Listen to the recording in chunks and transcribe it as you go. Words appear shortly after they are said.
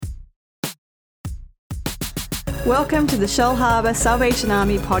Welcome to the Shellharbour Salvation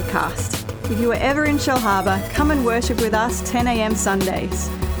Army podcast. If you are ever in Shellharbour, come and worship with us 10 a.m. Sundays.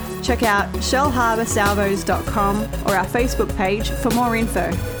 Check out shellharboursalvos.com or our Facebook page for more info.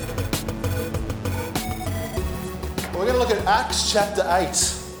 We're going to look at Acts chapter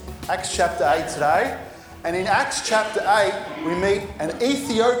 8. Acts chapter 8 today. And in Acts chapter 8, we meet an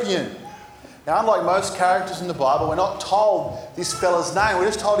Ethiopian. Now, unlike most characters in the Bible, we're not told this fella's name, we're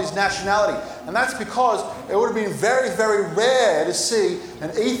just told his nationality. And that's because it would have been very, very rare to see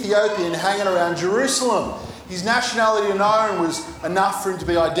an Ethiopian hanging around Jerusalem. His nationality alone was enough for him to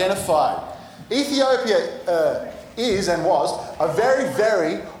be identified. Ethiopia is and was a very,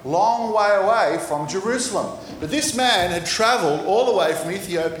 very long way away from Jerusalem. But this man had travelled all the way from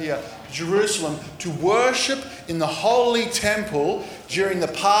Ethiopia to Jerusalem to worship in the holy temple during the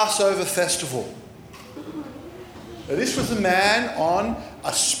Passover festival. Now, this was a man on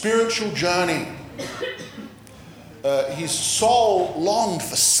a spiritual journey. His soul longed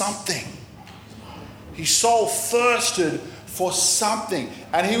for something. His soul thirsted for something,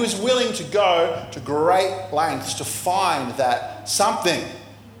 and he was willing to go to great lengths to find that something.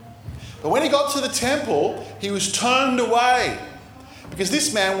 But when he got to the temple, he was turned away because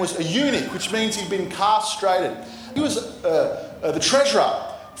this man was a eunuch, which means he'd been castrated. He was the treasurer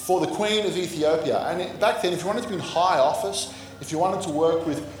for the Queen of Ethiopia. And back then, if you wanted to be in high office, if you wanted to work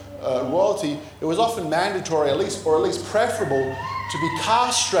with royalty, it was often mandatory, at least preferable, to be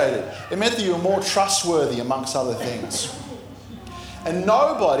castrated. It meant that you were more trustworthy, amongst other things. And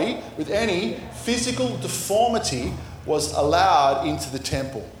nobody with any physical deformity was allowed into the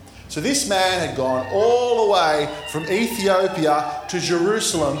temple. So this man had gone all the way from Ethiopia to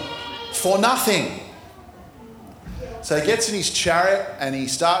Jerusalem for nothing. So he gets in his chariot and he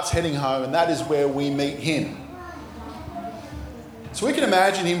starts heading home, and that is where we meet him. So we can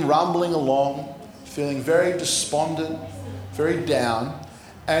imagine him rumbling along, feeling very despondent, very down,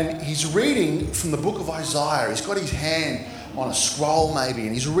 and he's reading from the book of Isaiah. He's got his hand on a scroll maybe,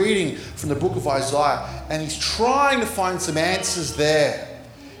 and he's reading from the book of Isaiah, and he's trying to find some answers there.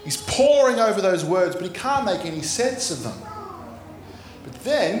 He's poring over those words, but he can't make any sense of them. But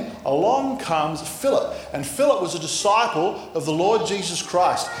then along comes Philip, and Philip was a disciple of the Lord Jesus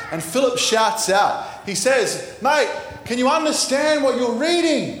Christ. And Philip shouts out, he says, "Mate, can you understand what you're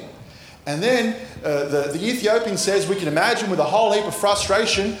reading?" And then the Ethiopian says, we can imagine with a whole heap of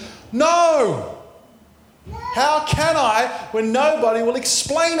frustration, "No! How can I when nobody will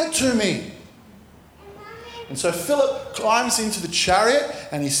explain it to me?" And so Philip climbs into the chariot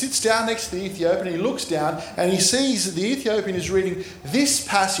and he sits down next to the Ethiopian and he looks down and he sees that the Ethiopian is reading this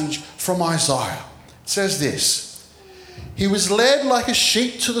passage from Isaiah. It says this: "He was led like a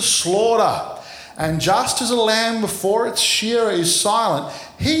sheep to the slaughter, and just as a lamb before its shearer is silent,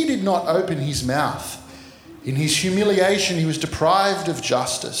 he did not open his mouth. In his humiliation he was deprived of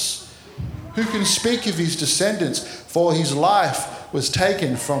justice. Who can speak of his descendants? For his life was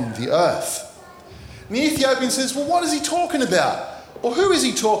taken from the earth." And the Ethiopian says, "Well, what is he talking about? Or who is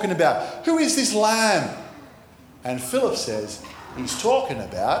he talking about? Who is this lamb?" And Philip says, he's talking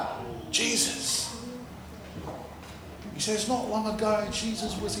about Jesus. He says, not long ago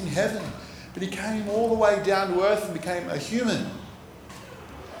Jesus was in heaven, but he came all the way down to earth and became a human.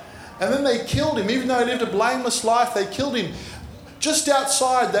 And then they killed him. Even though he lived a blameless life, they killed him just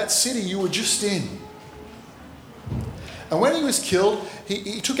outside that city you were just in. And when he was killed,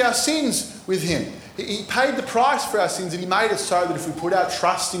 he took our sins with him. He paid the price for our sins, and he made it so that if we put our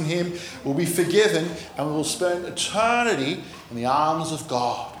trust in him, we'll be forgiven and we will spend eternity in the arms of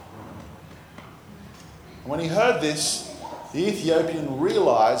God. And when he heard this, the Ethiopian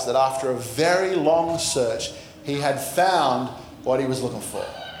realised that after a very long search, he had found what he was looking for.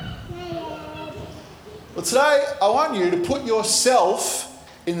 Well, today I want you to put yourself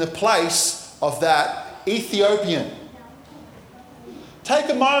in the place of that Ethiopian. Take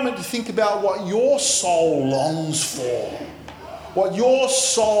a moment to think about what your soul longs for, what your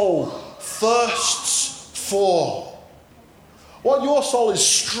soul thirsts for, what your soul is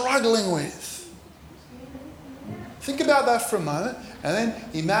struggling with. Think about that for a moment, and then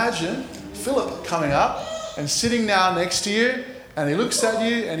imagine Philip coming up and sitting down next to you, and he looks at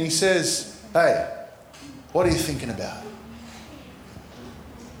you and he says, "Hey, what are you thinking about?"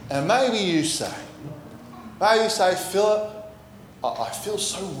 And maybe you say, "Philip, I feel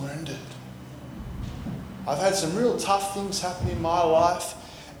so wounded. I've had some real tough things happen in my life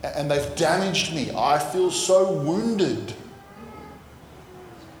and they've damaged me. I feel so wounded."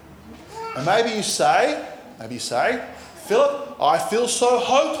 And maybe you say, "Philip, I feel so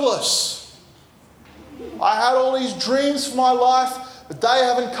hopeless. I had all these dreams for my life, The day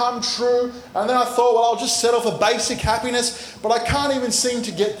haven't come true. And then I thought, well, I'll just settle for basic happiness, but I can't even seem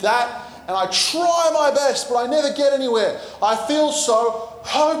to get that. And I try my best, but I never get anywhere. I feel so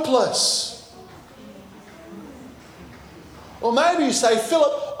hopeless. Or maybe you say,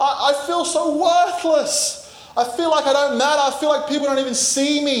 Philip, I feel so worthless. I feel like I don't matter. I feel like people don't even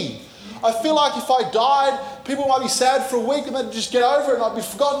see me. I feel like if I died, people might be sad for a week and they'd just get over it and I'd be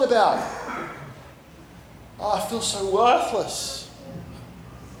forgotten about. Oh, I feel so worthless.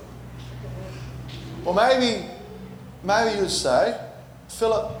 Or maybe you'd say,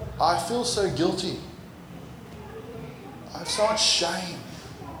 Philip, I feel so guilty. I have so much shame.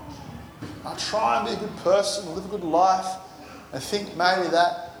 I try and be a good person, live a good life, and think maybe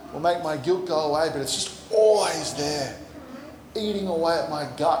that will make my guilt go away, but it's just always there, eating away at my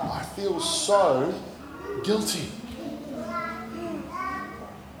gut. I feel so guilty.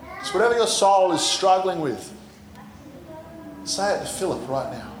 So whatever your soul is struggling with, say it to Philip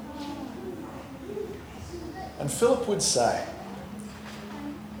right now. And Philip would say,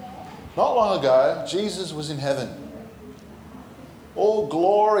 not long ago, Jesus was in heaven. All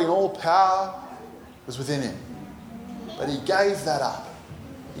glory and all power was within him. But he gave that up.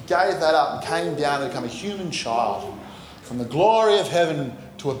 He gave that up and came down to become a human child. From the glory of heaven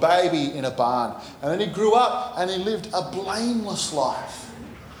to a baby in a barn. And then he grew up and he lived a blameless life.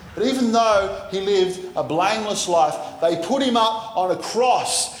 But even though he lived a blameless life, they put him up on a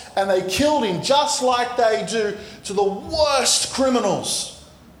cross and they killed him just like they do to the worst criminals.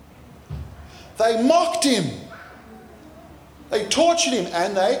 They mocked him. They tortured him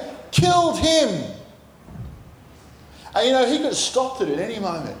and they killed him. And you know, he could have stopped it at any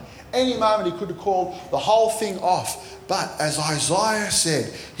moment. Any moment he could have called the whole thing off. But as Isaiah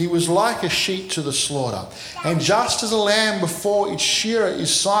said, he was like a sheep to the slaughter. And just as a lamb before its shearer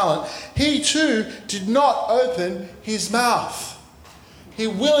is silent, he too did not open his mouth. He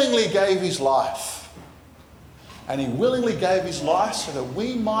willingly gave his life. And he willingly gave his life so that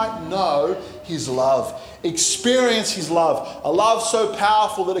we might know his love, experience his love, a love so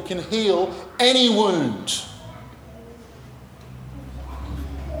powerful that it can heal any wound.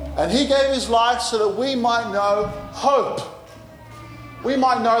 And he gave his life so that we might know hope. We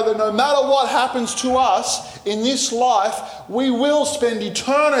might know that no matter what happens to us in this life, we will spend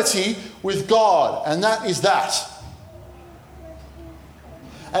eternity with God. And that is that.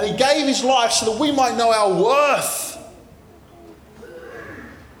 And he gave his life so that we might know our worth.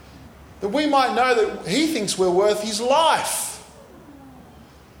 That we might know that he thinks we're worth his life.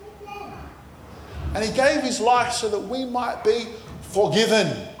 And he gave his life so that we might be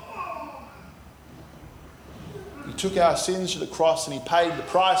forgiven. He took our sins to the cross and he paid the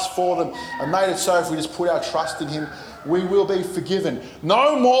price for them and made it so if we just put our trust in him, we will be forgiven.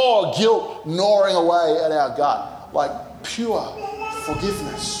 No more guilt gnawing away at our gut. Like pure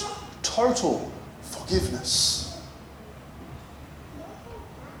forgiveness. Total forgiveness.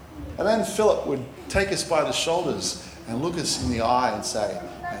 And then Philip would take us by the shoulders and look us in the eye and say,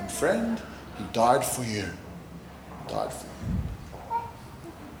 and friend, he died for you. He died for you.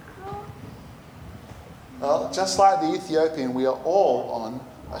 Well, just like the Ethiopian, we are all on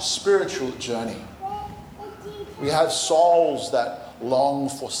a spiritual journey. We have souls that long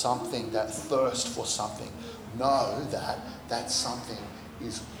for something, that thirst for something. Know that that something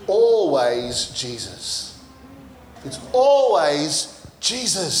is always Jesus. It's always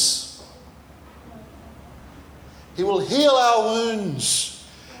Jesus. He will heal our wounds.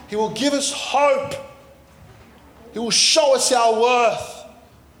 He will give us hope. He will show us our worth.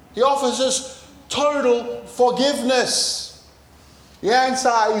 He offers us total forgiveness. The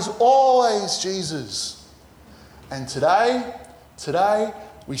answer is always Jesus. And today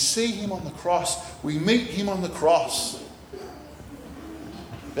we see him on the cross. We meet him on the cross.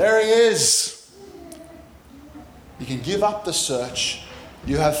 There he is. You can give up the search.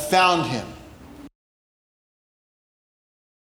 You have found him.